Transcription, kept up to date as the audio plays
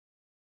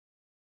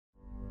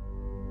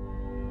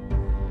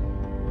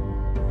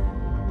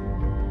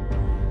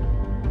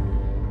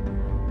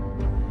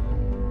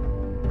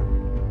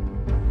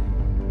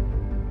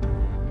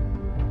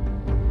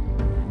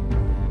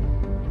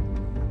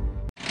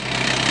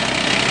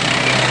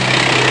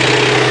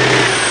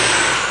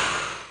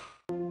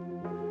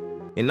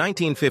In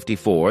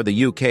 1954,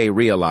 the UK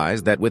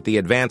realized that with the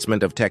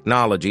advancement of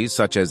technologies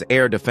such as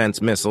air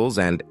defense missiles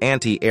and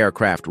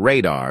anti-aircraft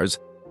radars,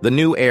 the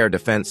new air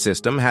defense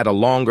system had a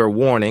longer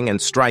warning and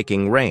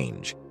striking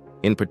range.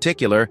 In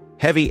particular,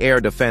 heavy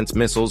air defense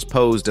missiles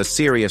posed a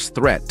serious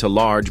threat to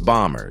large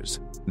bombers.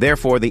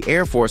 Therefore, the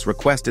Air Force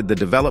requested the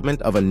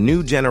development of a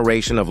new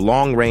generation of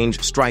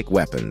long-range strike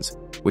weapons,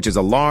 which is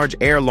a large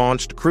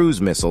air-launched cruise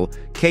missile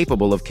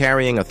capable of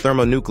carrying a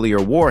thermonuclear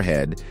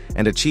warhead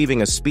and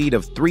achieving a speed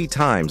of 3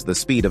 times the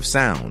speed of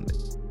sound.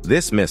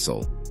 This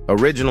missile,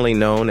 originally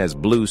known as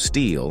Blue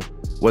Steel,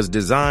 was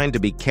designed to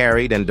be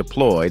carried and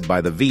deployed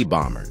by the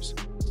V-bombers.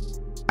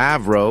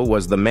 Avro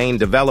was the main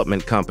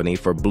development company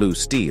for Blue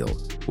Steel,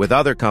 with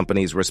other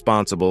companies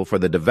responsible for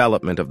the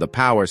development of the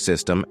power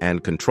system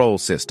and control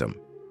system.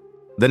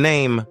 The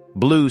name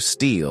Blue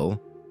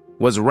Steel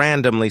was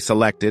randomly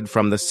selected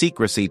from the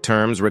secrecy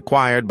terms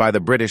required by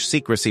the British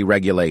secrecy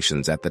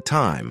regulations at the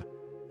time,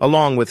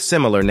 along with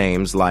similar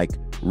names like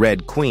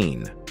Red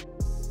Queen.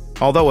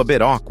 Although a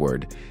bit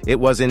awkward, it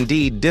was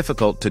indeed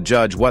difficult to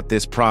judge what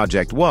this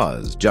project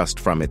was just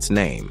from its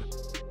name.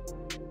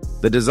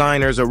 The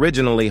designers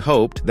originally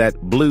hoped that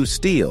Blue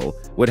Steel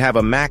would have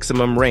a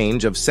maximum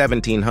range of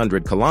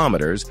 1,700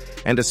 kilometers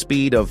and a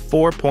speed of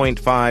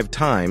 4.5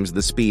 times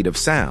the speed of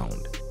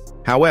sound.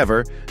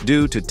 However,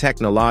 due to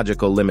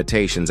technological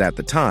limitations at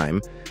the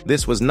time,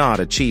 this was not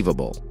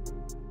achievable.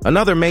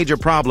 Another major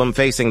problem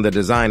facing the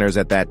designers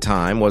at that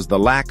time was the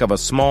lack of a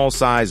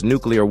small-sized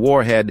nuclear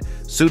warhead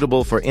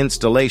suitable for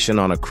installation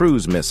on a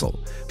cruise missile,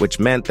 which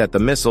meant that the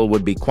missile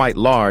would be quite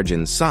large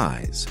in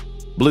size.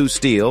 Blue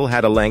Steel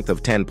had a length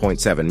of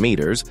 10.7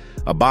 meters,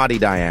 a body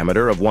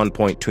diameter of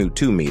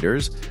 1.22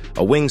 meters,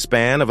 a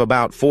wingspan of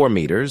about 4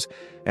 meters,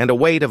 and a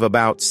weight of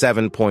about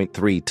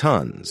 7.3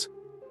 tons.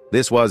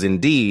 This was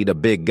indeed a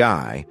big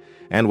guy,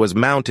 and was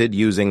mounted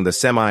using the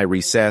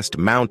semi-recessed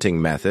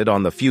mounting method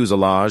on the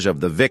fuselage of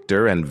the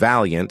Victor and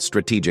Valiant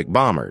strategic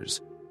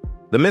bombers.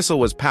 The missile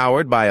was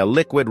powered by a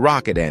liquid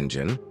rocket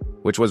engine,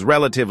 which was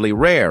relatively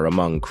rare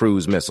among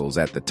cruise missiles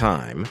at the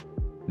time,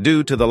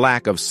 due to the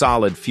lack of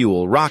solid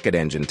fuel rocket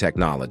engine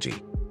technology.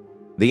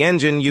 The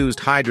engine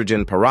used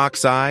hydrogen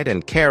peroxide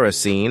and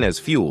kerosene as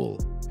fuel,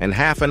 and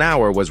half an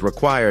hour was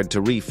required to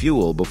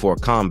refuel before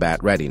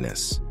combat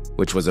readiness,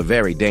 which was a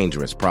very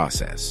dangerous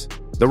process.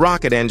 The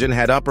rocket engine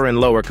had upper and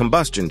lower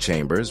combustion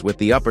chambers, with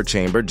the upper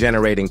chamber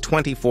generating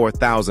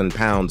 24,000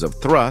 pounds of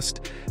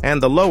thrust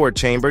and the lower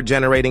chamber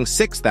generating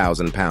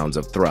 6,000 pounds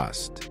of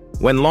thrust.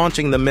 When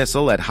launching the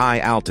missile at high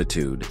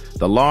altitude,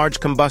 the large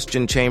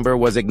combustion chamber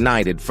was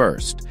ignited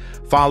first,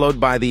 followed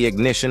by the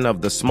ignition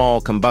of the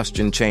small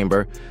combustion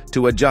chamber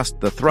to adjust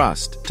the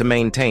thrust to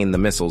maintain the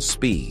missile's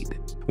speed.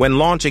 When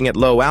launching at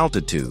low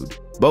altitude,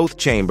 both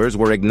chambers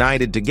were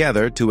ignited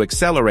together to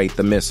accelerate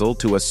the missile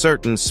to a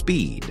certain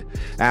speed,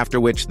 after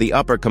which the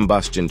upper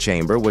combustion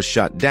chamber was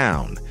shut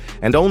down,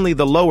 and only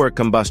the lower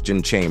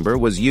combustion chamber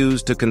was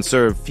used to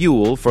conserve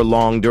fuel for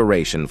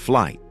long-duration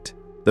flight.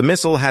 The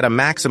missile had a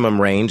maximum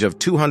range of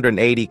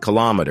 280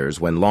 kilometers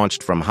when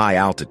launched from high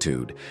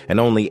altitude, and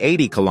only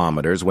 80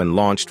 kilometers when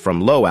launched from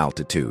low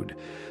altitude.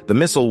 The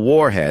missile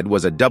warhead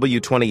was a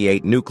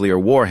W-28 nuclear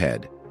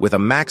warhead, with a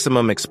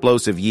maximum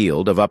explosive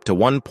yield of up to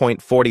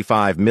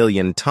 1.45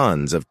 million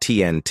tons of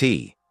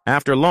TNT.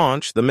 After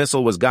launch, the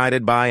missile was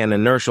guided by an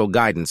inertial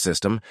guidance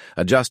system,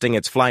 adjusting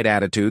its flight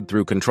attitude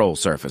through control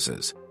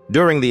surfaces.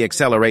 During the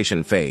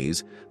acceleration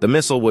phase, the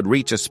missile would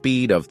reach a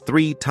speed of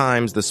 3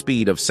 times the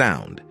speed of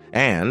sound,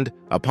 and,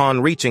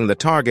 upon reaching the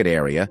target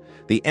area,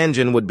 the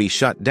engine would be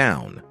shut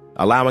down,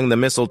 allowing the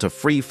missile to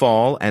free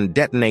fall and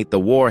detonate the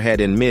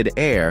warhead in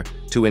mid-air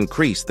to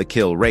increase the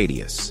kill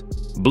radius.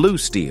 Blue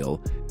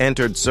Steel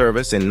entered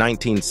service in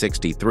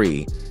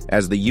 1963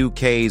 as the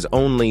UK's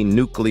only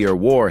nuclear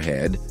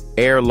warhead,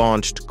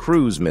 air-launched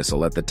cruise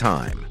missile at the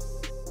time.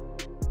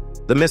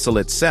 The missile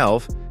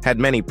itself had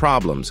many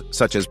problems,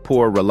 such as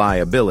poor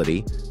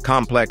reliability,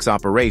 complex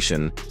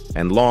operation,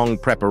 and long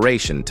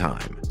preparation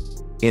time.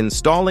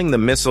 Installing the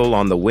missile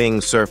on the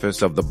wing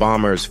surface of the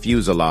bomber's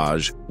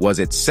fuselage was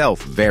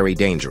itself very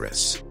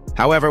dangerous.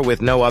 However,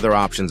 with no other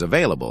options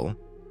available,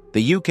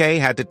 the UK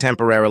had to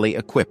temporarily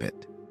equip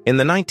it. In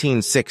the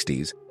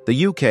 1960s,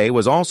 the UK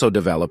was also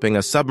developing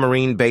a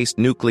submarine-based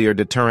nuclear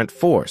deterrent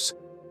force,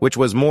 which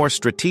was more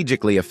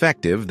strategically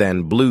effective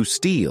than Blue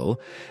Steel,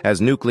 as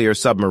nuclear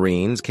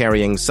submarines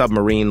carrying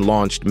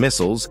submarine-launched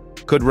missiles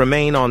could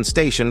remain on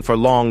station for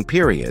long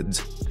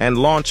periods and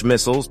launch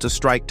missiles to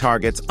strike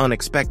targets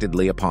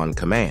unexpectedly upon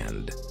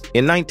command.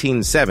 In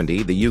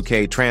 1970, the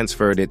UK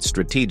transferred its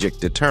strategic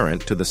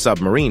deterrent to the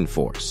submarine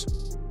force.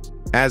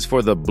 As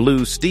for the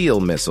Blue Steel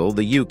missile,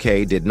 the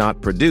UK did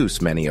not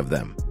produce many of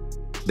them.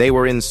 They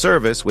were in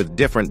service with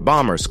different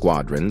bomber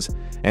squadrons,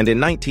 and in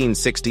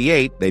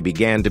 1968 they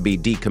began to be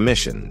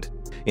decommissioned.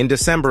 In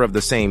December of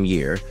the same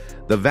year,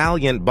 the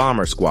Valiant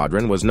bomber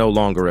squadron was no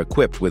longer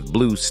equipped with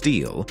Blue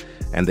Steel,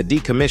 and the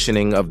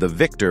decommissioning of the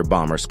Victor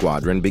bomber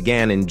squadron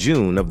began in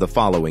June of the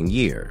following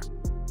year.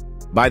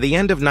 By the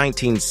end of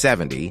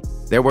 1970,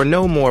 there were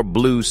no more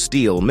blue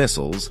steel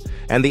missiles,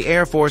 and the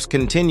Air Force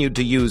continued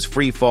to use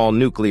free-fall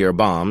nuclear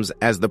bombs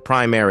as the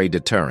primary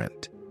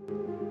deterrent.